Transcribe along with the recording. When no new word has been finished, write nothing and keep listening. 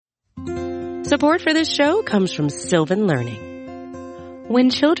Support for this show comes from Sylvan Learning. When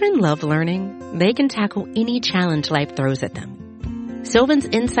children love learning, they can tackle any challenge life throws at them. Sylvan's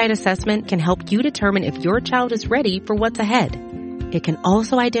Insight Assessment can help you determine if your child is ready for what's ahead. It can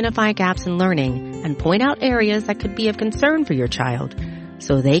also identify gaps in learning and point out areas that could be of concern for your child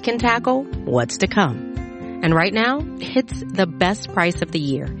so they can tackle what's to come. And right now, it's the best price of the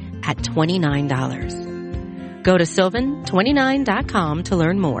year at $29. Go to sylvan29.com to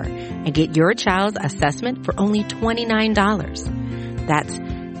learn more and get your child's assessment for only $29. That's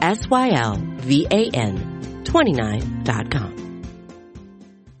SYLVAN 29.com.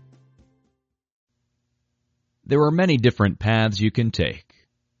 There are many different paths you can take,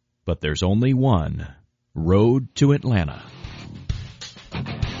 but there's only one road to Atlanta.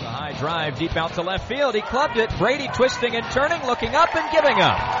 High drive deep out to left field. He clubbed it. Brady twisting and turning, looking up and giving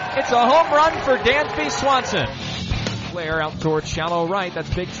up. It's a home run for Dansby Swanson. Flair out towards shallow right. That's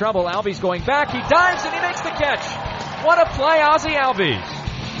big trouble. Albies going back. He dives and he makes the catch. What a play, Ozzie Albies.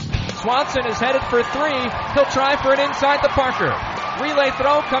 Swanson is headed for three. He'll try for it inside the Parker. Relay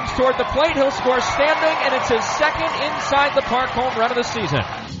throw comes toward the plate. He'll score standing, and it's his second inside the park home run of the season.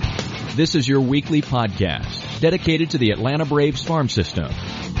 This is your weekly podcast dedicated to the Atlanta Braves farm system.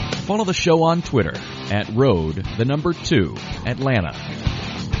 Follow the show on Twitter at road2 Atlanta.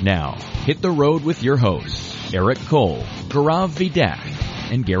 Now, hit the road with your hosts, Eric Cole, Gaurav Vidak,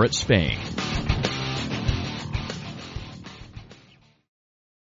 and Garrett Spain.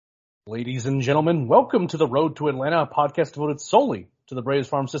 Ladies and gentlemen, welcome to the Road to Atlanta, a podcast devoted solely to the Braves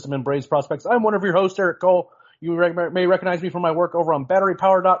farm system and Braves prospects. I'm one of your hosts, Eric Cole. You may recognize me from my work over on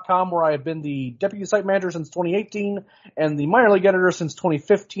BatteryPower.com, where I have been the deputy site manager since 2018 and the minor league editor since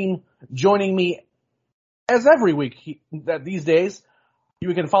 2015. Joining me, as every week these days,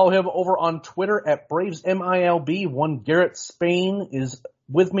 you can follow him over on Twitter at BravesMILB. One Garrett Spain is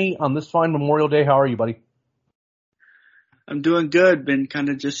with me on this fine Memorial Day. How are you, buddy? I'm doing good. Been kind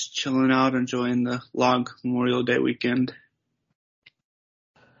of just chilling out, enjoying the long Memorial Day weekend.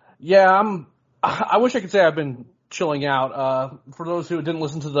 Yeah, I wish I could say I've been chilling out. For those who didn't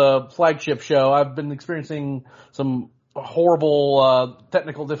listen to the flagship show, I've been experiencing some horrible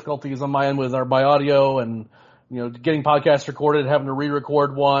technical difficulties on my end with my audio and, getting podcasts recorded, having to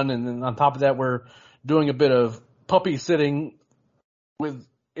re-record one. And then on top of that, we're doing a bit of puppy sitting in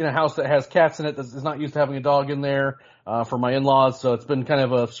a house that has cats in it that is not used to having a dog in there for my in-laws. So it's been kind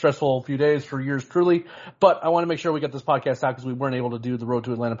of a stressful few days for yours truly. But I want to make sure we get this podcast out because we weren't able to do the Road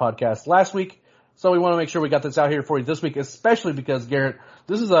to Atlanta podcast last week. So we want to make sure we got this out here for you this week, especially because, Garrett,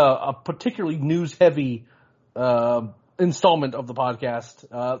 this is a particularly news-heavy installment of the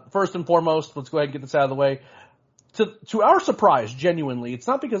podcast. First and foremost, let's go ahead and get this out of the way. To our surprise, genuinely, it's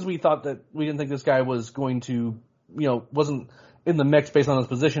not because we thought that we didn't think this guy was going to, wasn't in the mix based on his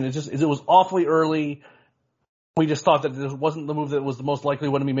position. It was awfully early. We just thought that this wasn't the move that was the most likely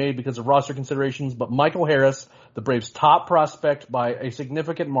one to be made because of roster considerations. But Michael Harris, the Braves' top prospect by a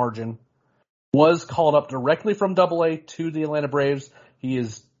significant margin, was called up directly from AA to the Atlanta Braves. He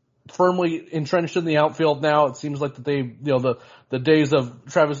is firmly entrenched in the outfield now. It seems like that the days of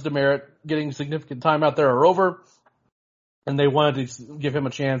Travis Demeritte getting significant time out there are over, and they wanted to give him a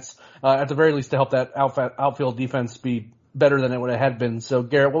chance, at the very least, to help that outfield defense be better than it would have been. So,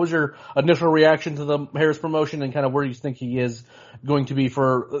 Garrett, what was your initial reaction to the Harris promotion, and kind of where do you think he is going to be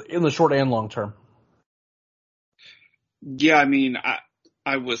in the short and long term? Yeah,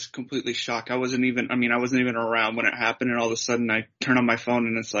 I was completely shocked. I wasn't even around when it happened, and all of a sudden I turn on my phone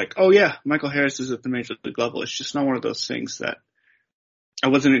and it's like, oh yeah, Michael Harris is at the major league level. It's just not one of those things that I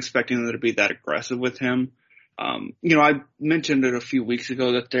wasn't expecting them to be that aggressive with him. I mentioned it a few weeks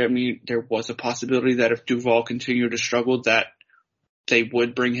ago that there was a possibility that if Duvall continued to struggle that they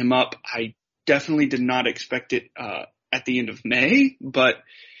would bring him up. I definitely did not expect it, at the end of May, but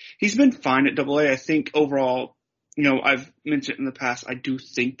he's been fine at AA. I think overall, I've mentioned in the past, I do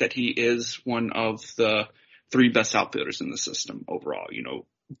think that he is one of the three best outfielders in the system overall.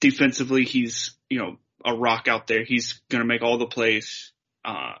 Defensively, he's, a rock out there. He's going to make all the plays.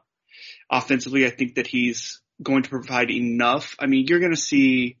 Offensively, I think that he's going to provide enough. You're going to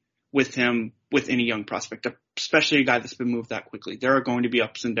see with him, with any young prospect, especially a guy that's been moved that quickly, there are going to be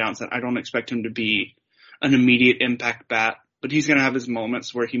ups and downs, and I don't expect him to be an immediate impact bat. But he's going to have his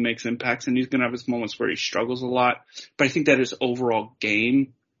moments where he makes impacts, and he's going to have his moments where he struggles a lot. But I think that his overall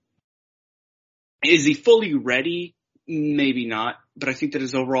game, is he fully ready? Maybe not. But I think that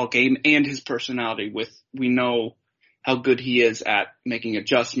his overall game and his personality, we know how good he is at making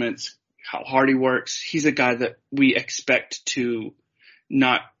adjustments, how hard he works. He's a guy that we expect to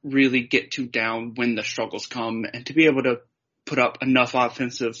not really get too down when the struggles come, and to be able to put up enough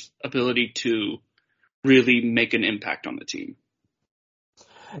offensive ability to really make an impact on the team.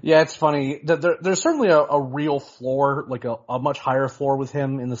 Yeah, it's funny. There's certainly a real floor, like a much higher floor with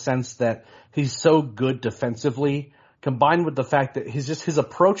him in the sense that he's so good defensively, combined with the fact that his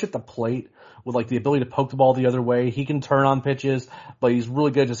approach at the plate with like the ability to poke the ball the other way. He can turn on pitches, but he's really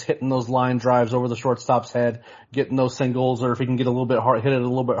good just hitting those line drives over the shortstop's head, getting those singles, or if he can get a little bit hard, hit it a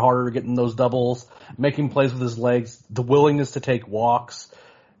little bit harder, getting those doubles, making plays with his legs, the willingness to take walks.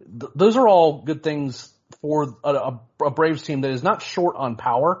 Those are all good things for a Braves team that is not short on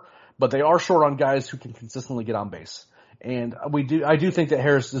power, but they are short on guys who can consistently get on base. And I do think that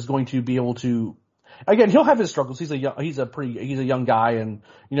Harris is going to be able to, again, he'll have his struggles. He's a young guy, and,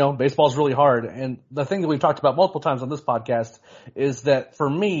 you know, baseball's really hard. And the thing that we've talked about multiple times on this podcast is that for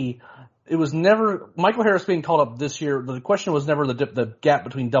me, it was never Michael Harris being called up this year. The question was never the gap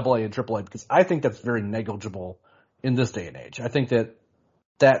between AA and AAA, because I think that's very negligible in this day and age. I think that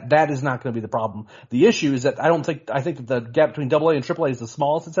is not going to be the problem. The issue is that I think that the gap between AA and AAA is the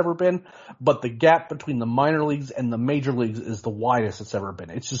smallest it's ever been, but the gap between the minor leagues and the major leagues is the widest it's ever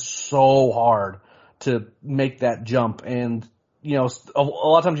been. It's just so hard to make that jump, and you know, a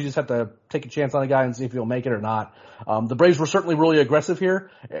lot of times you just have to take a chance on a guy and see if he'll make it or not. The Braves were certainly really aggressive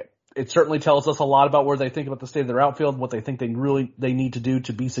here. It certainly tells us a lot about where they think about the state of their outfield, what they think they need to do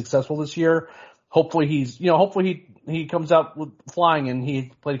to be successful this year. Hopefully he comes out with flying, and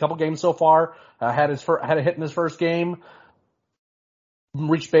he played a couple games so far, had a hit in his first game,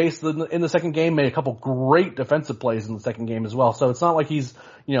 reached base in the second game, made a couple great defensive plays in the second game as well. So it's not like he's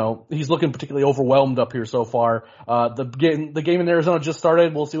looking particularly overwhelmed up here so far. The game in Arizona just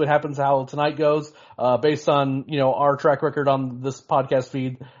started. We'll see what happens, how tonight goes. Based on, you know, our track record on this podcast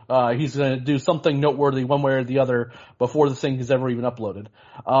feed, he's going to do something noteworthy one way or the other before this thing is ever even uploaded.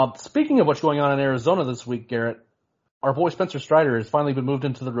 Speaking of what's going on in Arizona this week, Garrett, our boy Spencer Strider has finally been moved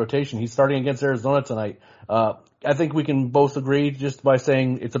into the rotation. He's starting against Arizona tonight. I think we can both agree just by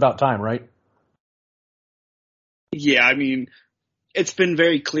saying it's about time, right? Yeah, I mean, it's been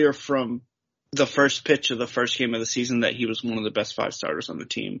very clear from the first pitch of the first game of the season that he was one of the best 5 starters on the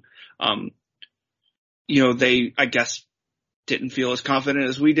team. You know, they, I guess, didn't feel as confident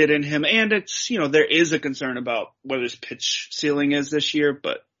as we did in him. And it's, you know, there is a concern about where his pitch ceiling is this year,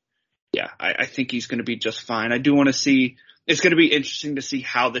 but yeah, I think he's going to be just fine. I do want to see, it's going to be interesting to see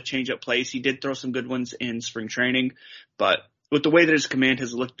how the changeup plays. He did throw some good ones in spring training, but with the way that his command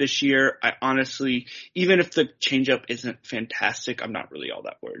has looked this year, I honestly, even if the changeup isn't fantastic, I'm not really all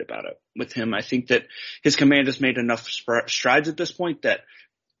that worried about it with him. I think that his command has made enough strides at this point that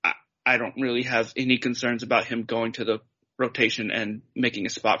I don't really have any concerns about him going to the rotation and making a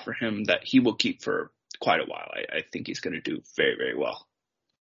spot for him that he will keep for quite a while. I think he's going to do very, very well.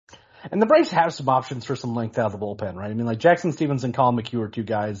 And the Braves have some options for some length out of the bullpen, right? I mean, like Jackson Stevens and Colin McHugh are 2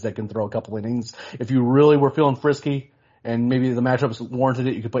 guys that can throw a couple innings. If you really were feeling frisky and maybe the matchups warranted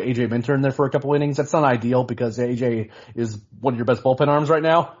it, you could put AJ Minter in there for a couple innings. That's not ideal because AJ is one of your best bullpen arms right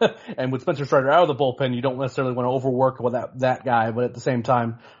now. And with Spencer Strider out of the bullpen, you don't necessarily want to overwork with that guy. But at the same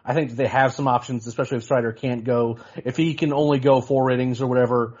time, I think that they have some options, especially if Strider can't go. If he can only go 4 innings or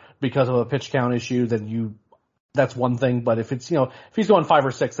whatever because of a pitch count issue, then that's one thing, but if it's, you know, if he's going 5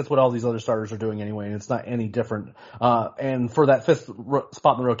 or 6, that's what all these other starters are doing anyway, and it's not any different. And for that 5th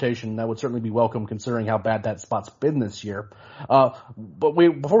spot in the rotation, that would certainly be welcome considering how bad that spot's been this year. But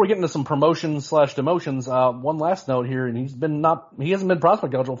before we get into some promotions / demotions, one last note here, and he hasn't been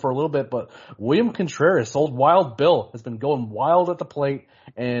prospect eligible for a little bit, but William Contreras, old Wild Bill, has been going wild at the plate,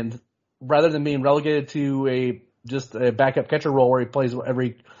 and rather than being relegated to just a backup catcher role where he plays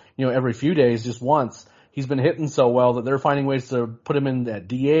every few days, just once, he's been hitting so well that they're finding ways to put him in at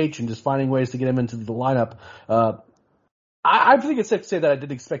DH and just finding ways to get him into the lineup. I think it's safe to say that I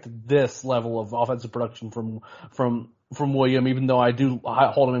didn't expect this level of offensive production from William, even though I do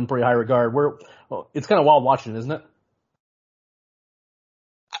hold him in pretty high regard. It's kind of wild watching, isn't it?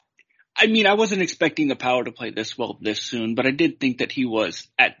 I mean, I wasn't expecting the power to play this well this soon, but I did think that he was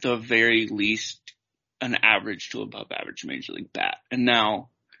at the very least an average to above average major league bat. And now,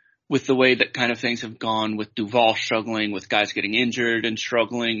 with the way that kind of things have gone, with Duvall struggling, with guys getting injured and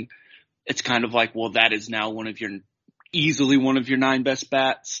struggling, it's kind of like, well, that is now easily one of your 9 best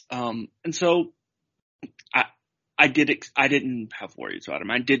bats. And so I didn't have worries about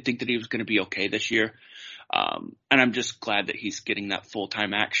him. I did think that he was going to be okay this year. And I'm just glad that he's getting that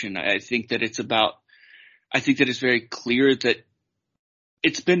full-time action. I think that it's very clear that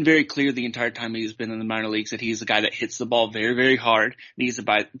it's been very clear the entire time he's been in the minor leagues that he's a guy that hits the ball very, very hard. And he's a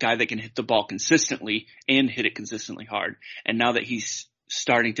guy that can hit the ball consistently and hit it consistently hard. And now that he's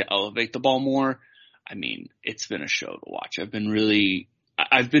starting to elevate the ball more, I mean, it's been a show to watch. I've been really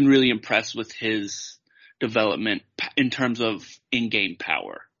impressed with his development in terms of in-game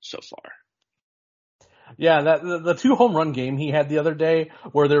power so far. Yeah, the 2 home run game he had the other day,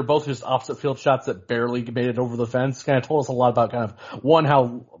 where they're both just opposite field shots that barely made it over the fence, kind of told us a lot about kind of, one,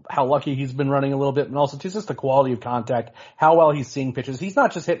 how lucky he's been running a little bit, and also just the quality of contact, how well he's seeing pitches. He's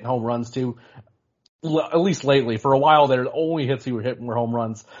not just hitting home runs too, at least lately. For a while there, the only hits he were hitting were home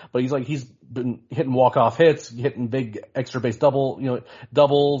runs, but he's been hitting walk-off hits, hitting big extra base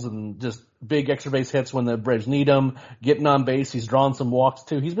doubles, and just big extra base hits when the Braves need them, getting on base. He's drawn some walks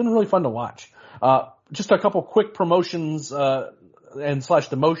too. He's been really fun to watch. Just a couple quick promotions, and /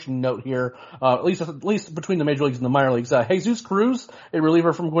 demotion note here, at least between the major leagues and the minor leagues. Jesus Cruz, a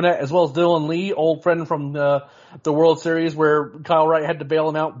reliever from Gwinnett, as well as Dylan Lee, old friend from the World Series where Kyle Wright had to bail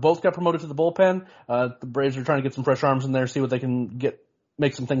him out. Both got promoted to the bullpen. The Braves are trying to get some fresh arms in there, see what they can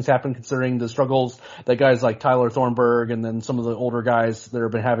make some things happen considering the struggles that guys like Tyler Thornburg and then some of the older guys that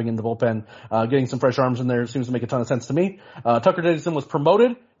have been having in the bullpen. Getting some fresh arms in there seems to make a ton of sense to me. Tucker Davidson was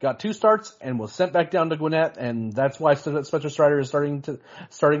promoted, got 2 starts, and was sent back down to Gwinnett, and that's why Spencer Strider is starting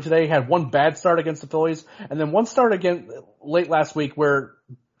today. Had 1 bad start against the Phillies, and then 1 start again late last week where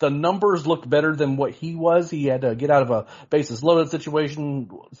the numbers looked better than what he was. He had to get out of a bases loaded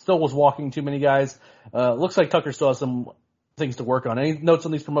situation, still was walking too many guys. Looks like Tucker still has some things to work on. Any notes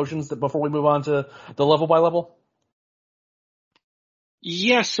on these promotions before we move on to the level by level?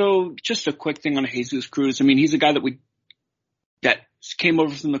 Yeah, so just a quick thing on Jesus Cruz. I mean, he's a guy that came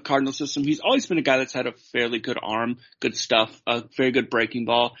over from the Cardinal system. He's always been a guy that's had a fairly good arm, good stuff, a very good breaking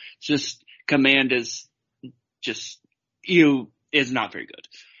ball. Just command is not very good.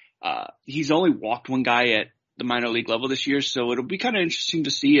 He's only walked 1 guy at the minor league level this year, so it'll be kind of interesting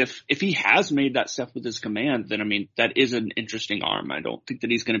to see if he has made that step with his command. Then, I mean, that is an interesting arm. I don't think that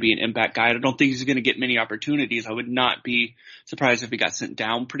he's going to be an impact guy. I don't think he's going to get many opportunities. I would not be surprised if he got sent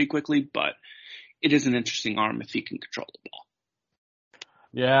down pretty quickly, but it is an interesting arm if he can control the ball.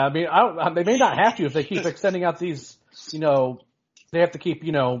 Yeah, I mean, they may not have to if they keep extending out these, they have to keep,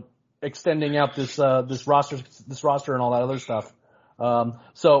 extending out this roster and all that other stuff.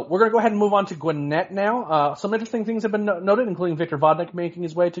 So we're going to go ahead and move on to Gwinnett now. Some interesting things have been noted, including Victor Vodnik making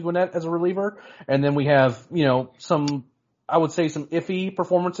his way to Gwinnett as a reliever. And then we have, some iffy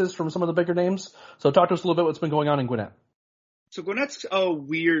performances from some of the bigger names. So talk to us a little bit what's been going on in Gwinnett. So Gwinnett's a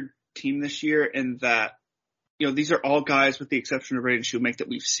weird team this year in that, these are all guys with the exception of Braden Shoemake that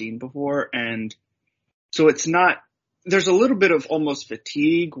we've seen before. And so there's a little bit of almost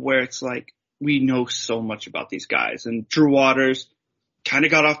fatigue where it's like, we know so much about these guys. And Drew Waters kind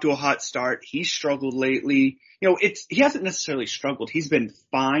of got off to a hot start. He struggled lately. He hasn't necessarily struggled. He's been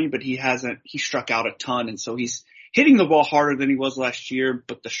fine, but he struck out a ton. And so he's hitting the ball harder than he was last year,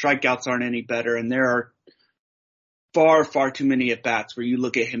 but the strikeouts aren't any better. And there are far, far too many at bats where you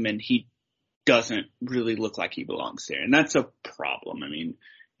look at him and he doesn't really look like he belongs there. And that's a problem. I mean,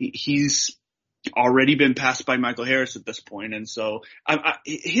 he's already been passed by Michael Harris at this point, and so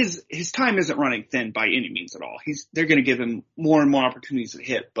his time isn't running thin by any means at all. They're going to give him more and more opportunities to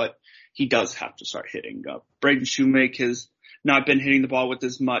hit, but he does have to start hitting. Braden Shoemake has not been hitting the ball with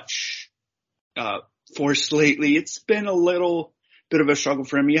as much force lately. It's been a little bit of a struggle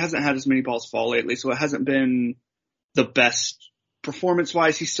for him. He hasn't had as many balls fall lately, so it hasn't been the best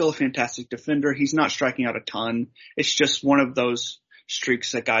performance-wise. He's still a fantastic defender. He's not striking out a ton. It's just one of those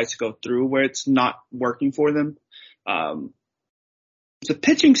streaks that guys go through where it's not working for them. The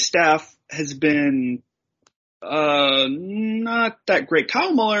pitching staff has been not that great.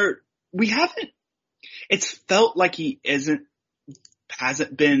 Kyle Muller, it's felt like he hasn't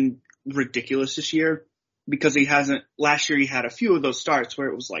been ridiculous this year because last year he had a few of those starts where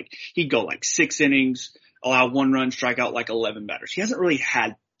it was like he'd go like 6 innings, allow 1 run, strike out like 11 batters. He hasn't really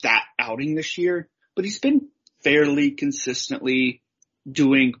had that outing this year, but he's been fairly consistently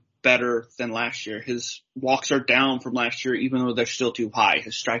doing better than last year. His walks are down from last year, even though they're still too high.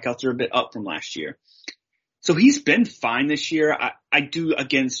 His strikeouts are a bit up from last year. So he's been fine this year. I do,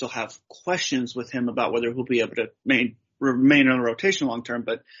 again, still have questions with him about whether he'll be able to remain on the rotation long term,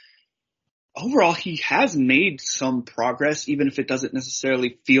 but overall he has made some progress, even if it doesn't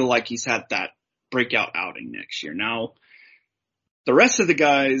necessarily feel like he's had that breakout outing next year. Now, the rest of the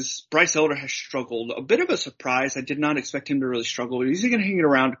guys, Bryce Elder has struggled. A bit of a surprise. I did not expect him to really struggle, but he's going to hang it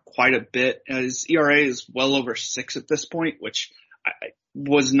around quite a bit. His ERA is well over 6 at this point, which I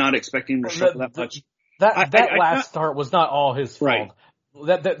was not expecting him to struggle that much. That last start was not all his fault.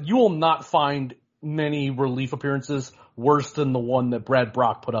 Right. That you will not find many relief appearances worse than the one that Brad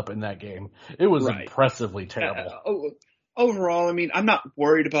Brock put up in that game. It was impressively terrible. overall, I mean, I'm not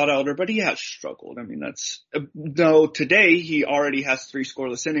worried about Elder, but he has struggled. I mean, though today he already has 3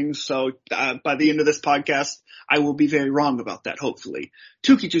 scoreless innings. So, by the end of this podcast, I will be very wrong about that, hopefully.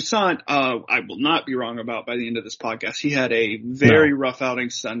 Touki Toussaint, I will not be wrong about by the end of this podcast. He had a very rough outing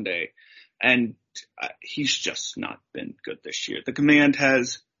Sunday, and he's just not been good this year. The command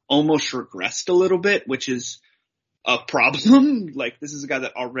has almost regressed a little bit, which is a problem. Like, this is a guy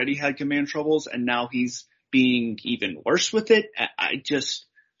that already had command troubles, and now he's being even worse with it.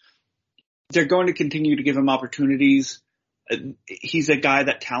 They're going to continue to give him opportunities. He's a guy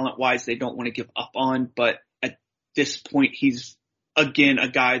that talent-wise they don't want to give up on, but at this point he's, again, a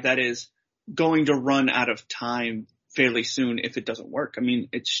guy that is going to run out of time fairly soon if it doesn't work. I mean,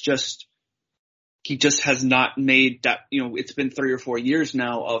 he just has not made that, it's been 3 or 4 years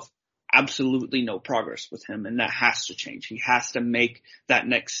now of absolutely no progress with him, and that has to change. He has to make that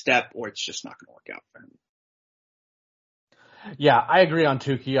next step or it's just not going to work out for him. Yeah, I agree on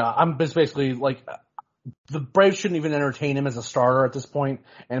Touki. I'm basically like, the Braves shouldn't even entertain him as a starter at this point,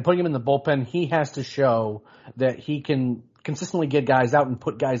 and putting him in the bullpen, he has to show that he can consistently get guys out and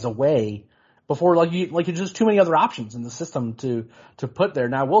put guys away before there's just too many other options in the system to put there.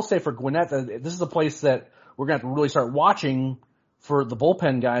 Now, I will say for Gwinnett that this is a place that we're going to have to really start watching for the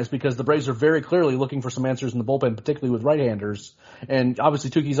bullpen guys, because the Braves are very clearly looking for some answers in the bullpen, particularly with right-handers. And obviously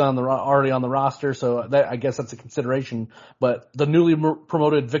Touki's already on the roster, so I guess that's a consideration. But the newly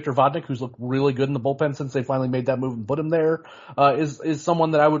promoted Victor Vodnik, who's looked really good in the bullpen since they finally made that move and put him there, is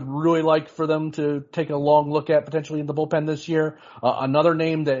someone that I would really like for them to take a long look at potentially in the bullpen this year. Another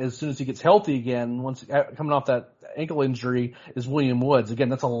name that as soon as he gets healthy again, once coming off that ankle injury, is William Woods. Again,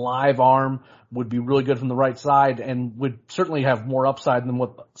 that's a live arm, would be really good from the right side, and would certainly have more upside than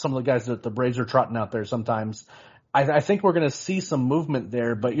what some of the guys that the Braves are trotting out there sometimes. I think we're going to see some movement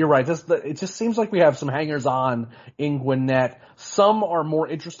there, but you're right. It just seems like we have some hangers-on in Gwinnett. Some are more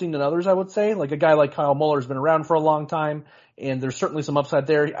interesting than others, I would say. Like a guy like Kyle Muller has been around for a long time, and there's certainly some upside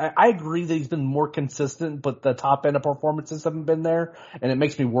there. I agree that he's been more consistent, but the top end of performances haven't been there, and it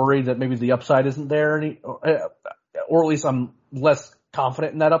makes me worried that maybe the upside isn't there, or at least I'm less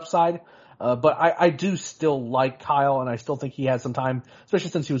confident in that upside. But I do still like Kyle, and I still think he has some time,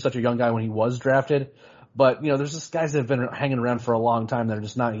 especially since he was such a young guy when he was drafted. But, there's just guys that have been hanging around for a long time that are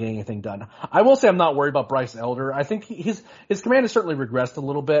just not getting anything done. I will say I'm not worried about Bryce Elder. I think his command has certainly regressed a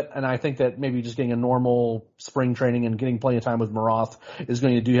little bit, and I think that maybe just getting a normal spring training and getting plenty of time with Maroth is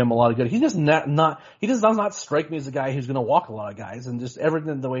going to do him a lot of good. He does not strike me as a guy who's going to walk a lot of guys, and just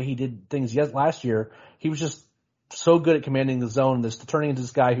everything the way he did things last year, he was just so good at commanding the zone, turning into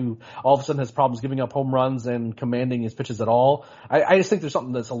this guy who all of a sudden has problems giving up home runs and commanding his pitches at all. I just think there's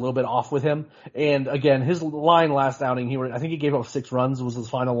something that's a little bit off with him. And again, his line last outing, I think he gave up 6 runs was his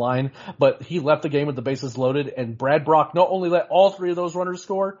final line, but he left the game with the bases loaded, and Brad Brock not only let all 3 of those runners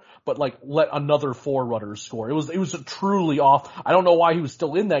score, but let another 4 runners score. It was truly off. I don't know why he was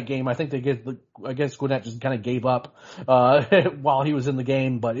still in that game. I think against Gwinnett just kind of gave up, while he was in the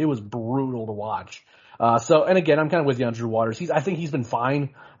game, but it was brutal to watch. And again, I'm kind of with you on Drew Waters. I think he's been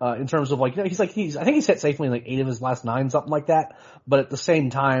fine, in terms of I think he's hit safely in 8 of his last 9, something like that. But at the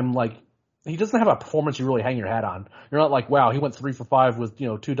same time, he doesn't have a performance you really hang your hat on. You're not like, wow, he went 3 for 5 with,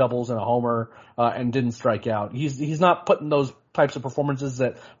 2 doubles and a homer, and didn't strike out. He's not putting those types of performances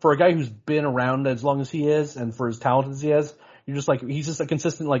that, for a guy who's been around as long as he is and for as talented as he is, you're just he's just a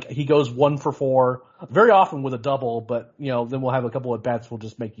consistent, he goes 1 for 4, very often with a double, but, then we'll have a couple of bats will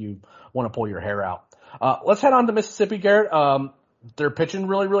just make you want to pull your hair out. Let's head on to Mississippi, Garrett. They're pitching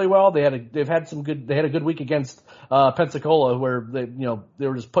really, really well. They had a good week against, Pensacola, where they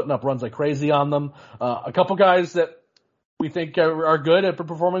were just putting up runs like crazy on them. A couple guys that we think are good at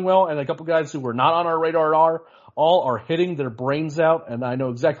performing well, and a couple guys who were not on our radar are hitting their brains out, and I know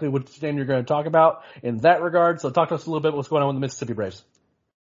exactly which name you're going to talk about in that regard. So talk to us a little bit what's going on with the Mississippi Braves.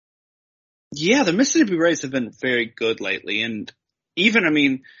 Yeah, the Mississippi Braves have been very good lately, and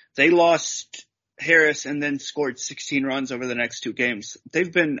even, they lost Harris and then scored 16 runs over the next 2 games.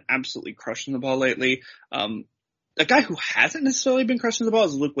 They've been absolutely crushing the ball lately. A guy who hasn't necessarily been crushing the ball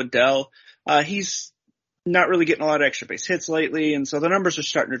is Luke Waddell. He's not really getting a lot of extra base hits lately, and so the numbers are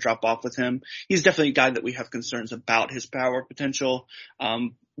starting to drop off with him. He's definitely a guy that we have concerns about his power potential,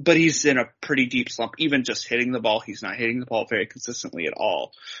 but he's in a pretty deep slump. Even just hitting the ball, he's not hitting the ball very consistently at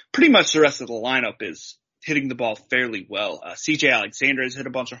all. Pretty much the rest of the lineup is hitting the ball fairly well. CJ Alexander has hit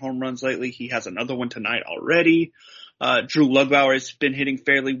a bunch of home runs lately. He has another one tonight already. Drew Lugbauer has been hitting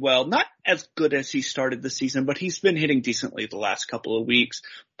fairly well. Not as good as he started the season, but he's been hitting decently the last couple of weeks.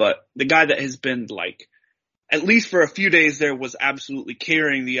 But the guy that has been at least for a few days there was absolutely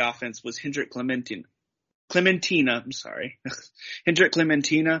carrying the offense was Hendrik Clemente. Clementina, Hendrik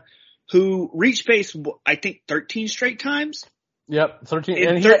Clementina, who reached base, I think 13 straight times. Yep, 13.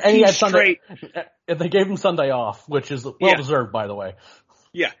 And he had Sunday. And they gave him Sunday off, which is well deserved, by the way.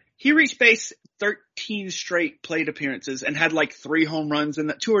 Yeah. He reached base 13 straight plate appearances and had like 2 or 3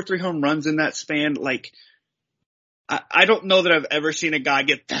 home runs in that span. Like, I don't know that I've ever seen a guy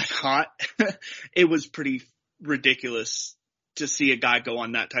get that hot. It was pretty ridiculous to see a guy go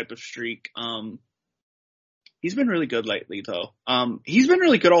on that type of streak. He's been really good lately, though. He's been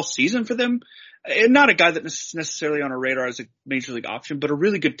really good all season for them. And not a guy that's necessarily on a radar as a major league option, but a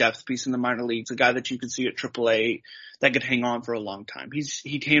really good depth piece in the minor leagues. A guy that you can see at AAA that could hang on for a long time.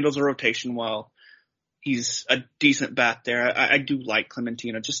 He handles a rotation well. He's a decent bat there. I do like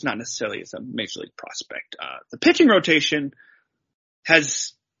Clementina, just not necessarily as a major league prospect. The pitching rotation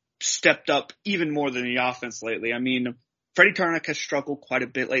has stepped up even more than the offense lately. I mean, Freddie Tarnock has struggled quite a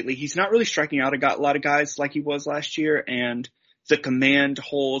bit lately. He's not really striking out a lot of guys like he was last year, and the command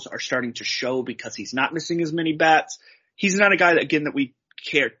holes are starting to show because he's not missing as many bats. He's not a guy that we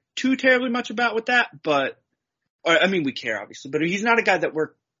care too terribly much about with that, we care obviously, but he's not a guy that we're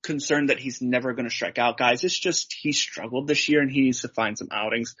concerned that he's never going to strike out guys. It's just he struggled this year and he needs to find some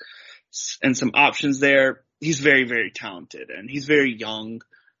outings and some options there. He's very, very talented and he's very young.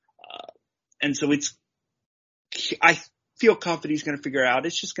 And so I feel confident he's going to figure it out.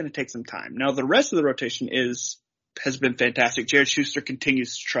 It's just going to take some time. Now the rest of the rotation has been fantastic. Jared Schuster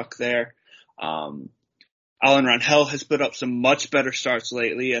continues to truck there. Alan Rangel has put up some much better starts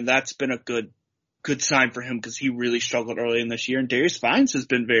lately, and that's been a good sign for him because he really struggled early in this year. And Darius Vines has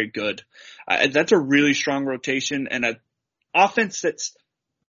been very good. That's a really strong rotation and an offense that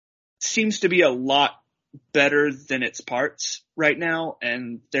seems to be a lot better than its parts right now.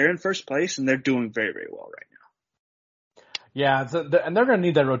 And they're in first place, and they're doing very, very well right now. Yeah, and they're going to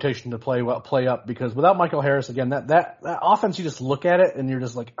need that rotation to play up because without Michael Harris, again, that offense, you just look at it and you're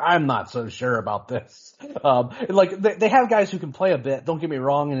just like, I'm not so sure about this. They have guys who can play a bit, don't get me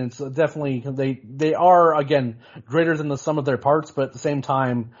wrong, and it's definitely, they are, again, greater than the sum of their parts, but at the same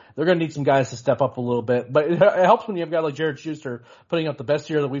time, they're going to need some guys to step up a little bit. But it helps when you have a guy like Jared Schuster putting up the best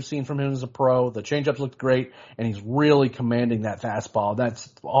year that we've seen from him as a pro. The changeups looked great, and he's really commanding that fastball. That's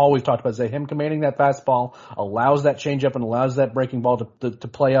all we've talked about, is that him commanding that fastball allows that changeup and allows that breaking ball to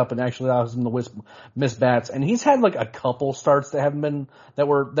play up and actually allows him to miss bats. And he's had like a couple starts that haven't been, that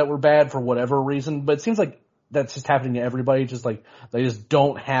were bad for whatever reason, but it seems like that's just happening to everybody. Just like they just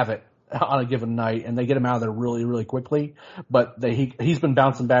don't have it on a given night and they get him out of there really, really quickly. But he's been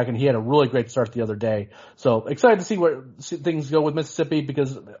bouncing back and he had a really great start the other day. So excited to see where things go with Mississippi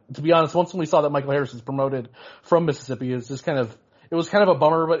because to be honest, once we saw that Michael Harris was promoted from Mississippi, it was kind of a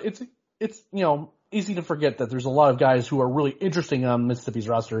bummer, but it's easy to forget that there's a lot of guys who are really interesting on Mississippi's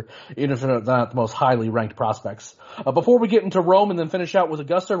roster, even if they're not the most highly ranked prospects. Before we get into Rome and then finish out with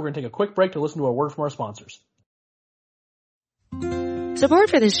Augusta, we're going to take a quick break to listen to a word from our sponsors. Support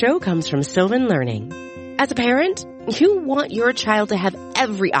for this show comes from Sylvan Learning. As a parent, you want your child to have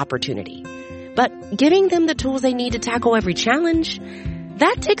every opportunity, but giving them the tools they need to tackle every challenge,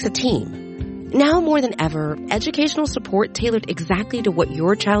 that takes a team. Now more than ever, educational support tailored exactly to what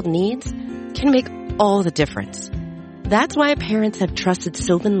your child needs can make all the difference. That's why parents have trusted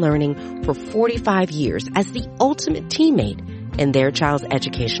Sylvan Learning for 45 years as the ultimate teammate in their child's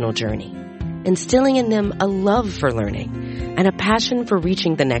educational journey, instilling in them a love for learning and a passion for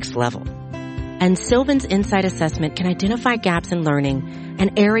reaching the next level. And Sylvan's Insight Assessment can identify gaps in learning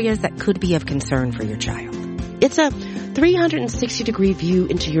and areas that could be of concern for your child. It's a 360-degree view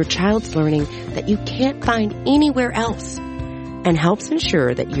into your child's learning that you can't find anywhere else, and helps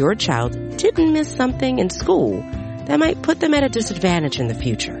ensure that your child didn't miss something in school that might put them at a disadvantage in the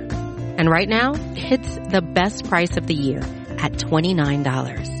future. And right now, it's the best price of the year at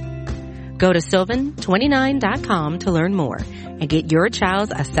 $29. Go to sylvan29.com to learn more and get your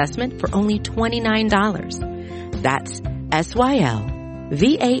child's assessment for only $29. That's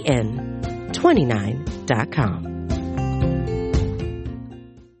SYLVAN29.com.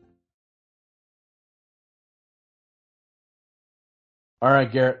 All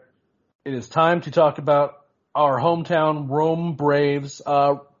right, Garrett, it is time to talk about our hometown Rome Braves.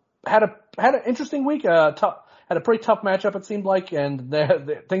 Had an interesting week. Had a pretty tough matchup, it seemed like, and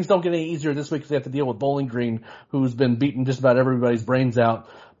things don't get any easier this week because they have to deal with Bowling Green, who's been beating just about everybody's brains out.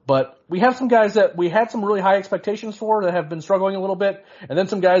 But we have some guys that we had some really high expectations for that have been struggling a little bit, and then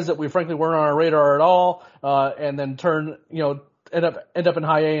some guys that we frankly weren't on our radar at all, and then end up in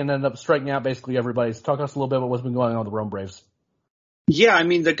high A and end up striking out basically everybody. So talk to us a little bit about what's been going on with the Rome Braves. Yeah, I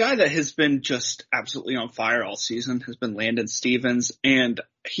mean, the guy that has been just absolutely on fire all season has been Landon Stevens, and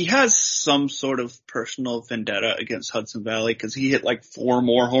he has some sort of personal vendetta against Hudson Valley because he hit like 4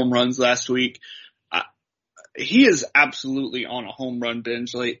 more home runs last week. He is absolutely on a home run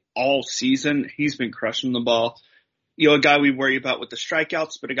binge like all season. He's been crushing the ball. You know, a guy we worry about with the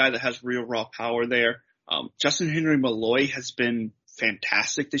strikeouts, but a guy that has real raw power there. Justin Henry Malloy has been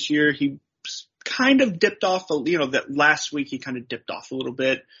fantastic this year. He kind of dipped off, that last week he kind of dipped off a little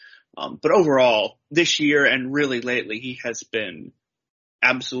bit. But overall, this year and really lately, he has been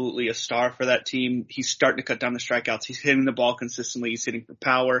absolutely a star for that team. He's starting to cut down the strikeouts. He's hitting the ball consistently. He's hitting for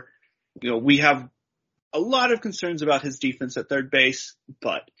power. You know, we have a lot of concerns about his defense at third base,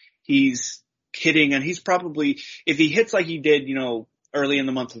 but he's hitting, and he's probably, if he hits like he did, early in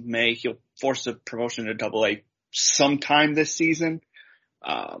the month of May, he'll force a promotion to Double-A sometime this season.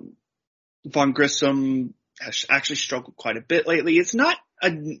 Vaughn Grissom has actually struggled quite a bit lately. It's not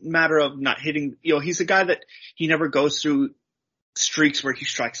a matter of not hitting, he's a guy that he never goes through streaks where he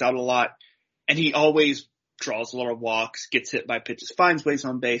strikes out a lot, and he always draws a lot of walks, gets hit by pitches, finds ways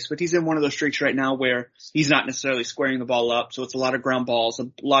on base, but he's in one of those streaks right now where he's not necessarily squaring the ball up, so it's a lot of ground balls,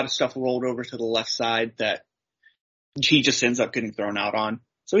 a lot of stuff rolled over to the left side that he just ends up getting thrown out on.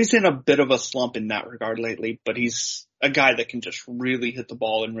 So he's in a bit of a slump in that regard lately, but he's a guy that can just really hit the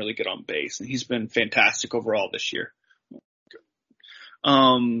ball and really get on base, and he's been fantastic overall this year.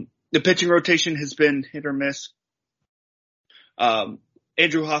 The pitching rotation has been hit or miss.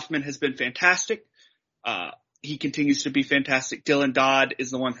 Andrew Hoffman has been fantastic. He continues to be fantastic. Dylan Dodd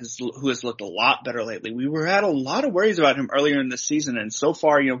is the one who has looked a lot better lately. We had a lot of worries about him earlier in the season, and so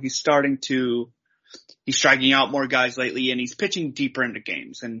far, he's striking out more guys lately, and he's pitching deeper into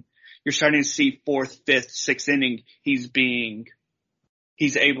games. And you're starting to see 4th, 5th, 6th inning, he's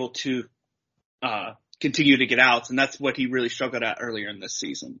able to continue to get outs, and that's what he really struggled at earlier in this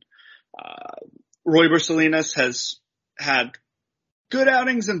season. Royber Salinas has had good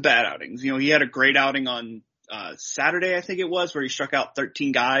outings and bad outings. He had a great outing on Saturday, I think it was, where he struck out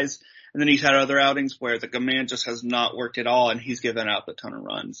 13 guys. And then he's had other outings where the command just has not worked at all, and he's given up a ton of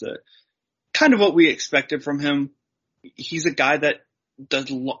runs. Kind of what we expected from him. He's a guy that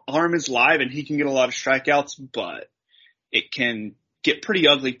arm is live, and he can get a lot of strikeouts, but it can get pretty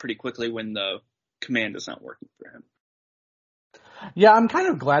ugly pretty quickly when the command is not working for him. Yeah, I'm kind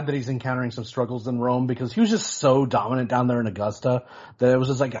of glad that he's encountering some struggles in Rome because he was just so dominant down there in Augusta that it was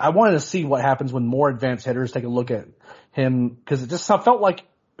just like, I wanted to see what happens when more advanced hitters take a look at him because it just felt like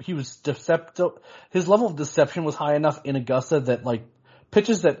he was deceptive. His level of deception was high enough in Augusta that like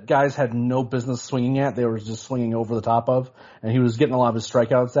pitches that guys had no business swinging at, they were just swinging over the top of, and he was getting a lot of his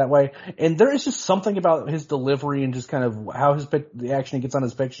strikeouts that way. And there is just something about his delivery and just kind of how the action he gets on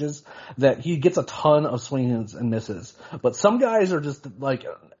his pitches that he gets a ton of swings and misses. But some guys are just like,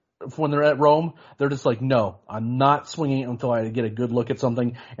 when they're at Rome, they're just like, no, I'm not swinging until I get a good look at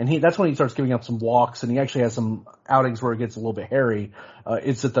something. And that's when he starts giving up some walks, and he actually has some outings where it gets a little bit hairy.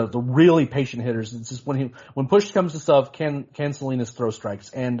 It's that the really patient hitters. It's just when push comes to shove, can Salinas throw strikes?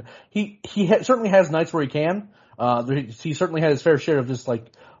 And he certainly has nights where he can. He certainly had his fair share of just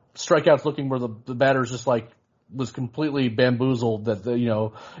like strikeouts looking where the batter's just like, was completely bamboozled that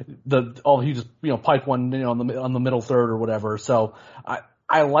he just pipe one on the middle third or whatever. So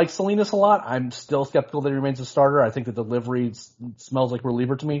I like Salinas a lot. I'm still skeptical that he remains a starter. I think the delivery smells like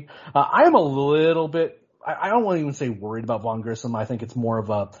reliever to me. I am a little bit, I don't want to even say worried about Vaughn Grissom. I think it's more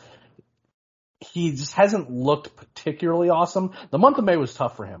of he just hasn't looked particularly awesome. The month of May was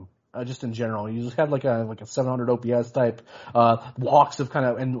tough for him. Just in general, he just had like a 700 OPS type. Walks have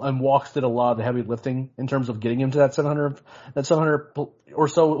and walks did a lot of the heavy lifting in terms of getting him to that 700 or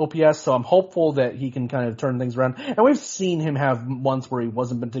so OPS. So I'm hopeful that he can kind of turn things around. And we've seen him have months where he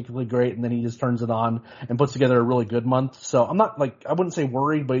wasn't particularly great, and then he just turns it on and puts together a really good month. So I'm not I wouldn't say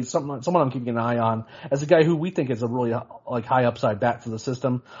worried, but he's someone I'm keeping an eye on as a guy who we think is a really high upside bat for the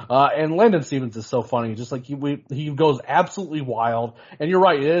system. And Landon Stevens is so funny. Just like he goes absolutely wild. And you're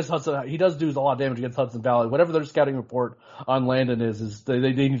right, it is Hudson. He does do a lot of damage against Hudson Valley. Whatever their scouting report on Landon is they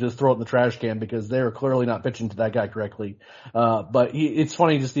need to just throw it in the trash can because they are clearly not pitching to that guy correctly. But it's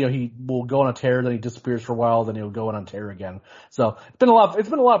funny, just he will go on a tear, then he disappears for a while, then he'll go on a tear again. So it's been a lot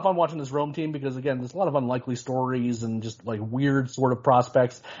of fun watching this Rome team because again, there's a lot of unlikely stories and just like weird sort of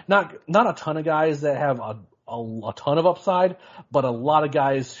prospects. Not a ton of guys that have a ton of upside, but a lot of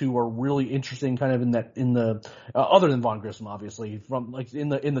guys who are really interesting kind of in the other than Vaughn Grissom, obviously, from like in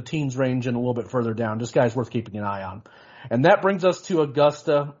the teens range and a little bit further down, just guys worth keeping an eye on. And that brings us to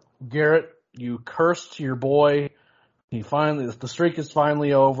Augusta. Garrett, you cursed your boy. The streak is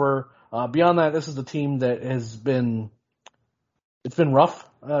finally over. Beyond that, this is the team that has been it's been rough,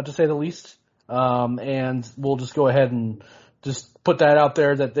 to say the least. And we'll just go ahead and just put that out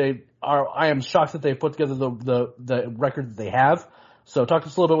there that I am shocked that they put together the record that they have. So talk to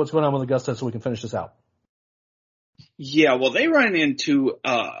us a little bit what's going on with Augusta so we can finish this out. Yeah, well, they run into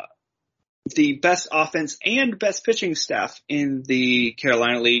the best offense and best pitching staff in the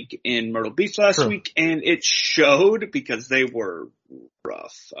Carolina League in Myrtle Beach last week, and it showed because they were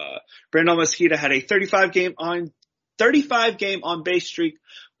rough. Brandon Mosqueda had a 35 game on base streak,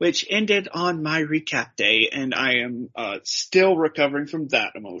 which ended on my recap day, and I am still recovering from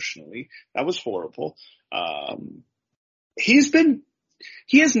that emotionally. That was horrible. He has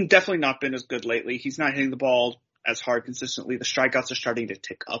definitely not been as good lately. He's not hitting the ball as hard consistently. The strikeouts are starting to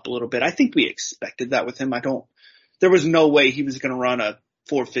tick up a little bit. I think we expected that with him. There was no way he was going to run a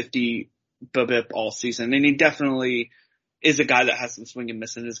 450 BABIP all season. And he definitely is a guy that has some swing and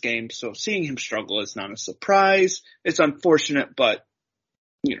miss in his game. So seeing him struggle is not a surprise. It's unfortunate, but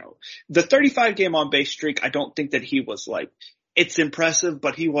the 35 game on base streak, I don't think that he was it's impressive,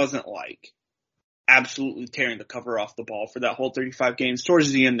 but he wasn't absolutely tearing the cover off the ball for that whole 35 games.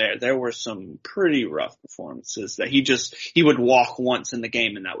 Towards the end there were some pretty rough performances that he would walk once in the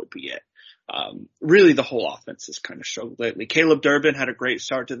game and that would be it. Really the whole offense has kind of struggled lately. Caleb Durbin had a great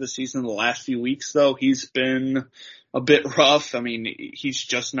start to the season. The last few weeks though, he's been a bit rough. I mean, he's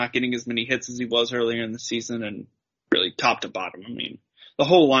just not getting as many hits as he was earlier in the season, and really top to bottom. I mean, the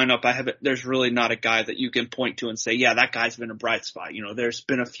whole lineup, there's really not a guy that you can point to and say, yeah, that guy's been a bright spot. There's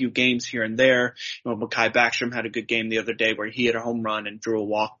been a few games here and there. Mekhi Backstrom had a good game the other day where he hit a home run and drew a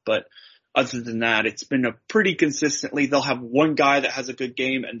walk. But other than that, it's been a pretty consistently, they'll have one guy that has a good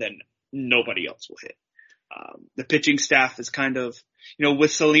game and then nobody else will hit. The pitching staff is kind of,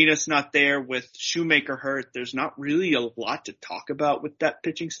 with Salinas not there, with Shoemaker hurt, there's not really a lot to talk about with that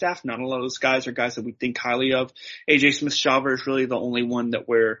pitching staff. Not a lot of those guys are guys that we think highly of. AJ Smith-Shawver is really the only one that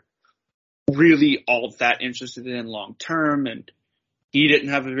we're really all that interested in long term. And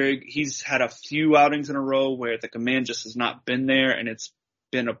he's had a few outings in a row where the command just has not been there, and it's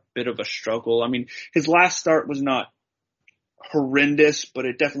been a bit of a struggle. I mean, his last start was not horrendous, but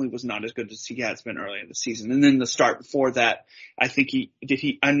it definitely was not as good as he has been early in the season. And then the start before that, I think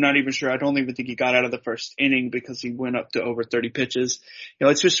I'm not even sure. I don't even think he got out of the first inning because he went up to over 30 pitches.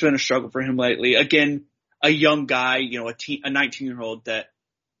 It's just been a struggle for him lately. Again, a young guy, a 19-year-old that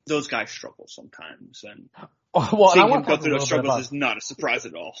those guys struggle sometimes. And seeing him go through those struggles is not a surprise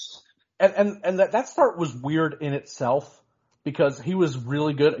at all. And that start was weird in itself because he was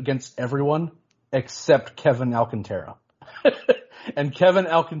really good against everyone except Kevin Alcantara. And Kevin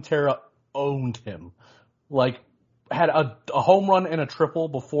Alcantara owned him. Had a home run and a triple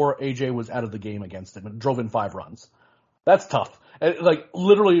before AJ was out of the game against him and drove in 5 runs. That's tough.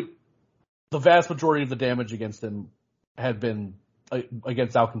 Literally, the vast majority of the damage against him had been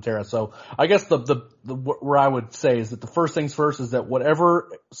against Alcantara. So I guess where I would say is that the first things first is that whatever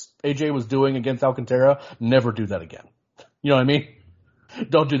AJ was doing against Alcantara, never do that again. You know what I mean?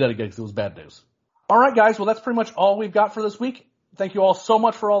 Don't do that again because it was bad news. All right, guys. Well, that's pretty much all we've got for this week. Thank you all so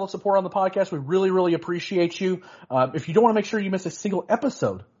much for all the support on the podcast. We really, really appreciate you. If you don't want to make sure you miss a single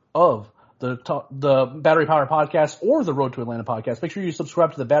episode of the Battery Power Podcast or the Road to Atlanta Podcast, make sure you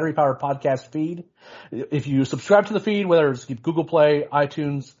subscribe to the Battery Power Podcast feed. If you subscribe to the feed, whether it's Google Play,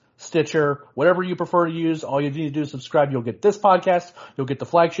 iTunes, Stitcher, whatever you prefer to use, all you need to do is subscribe. You'll get this podcast. You'll get the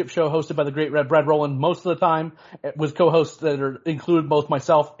flagship show hosted by the great Red Brad Rowland most of the time, with co-hosts that include both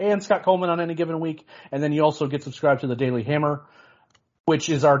myself and Scott Coleman on any given week. And then you also get subscribed to the Daily Hammer, which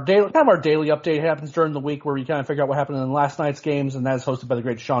is our daily update. It happens during the week where we kind of figure out what happened in last night's games, and that is hosted by the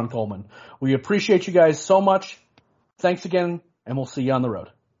great Sean Coleman. We appreciate you guys so much. Thanks again, and we'll see you on the road.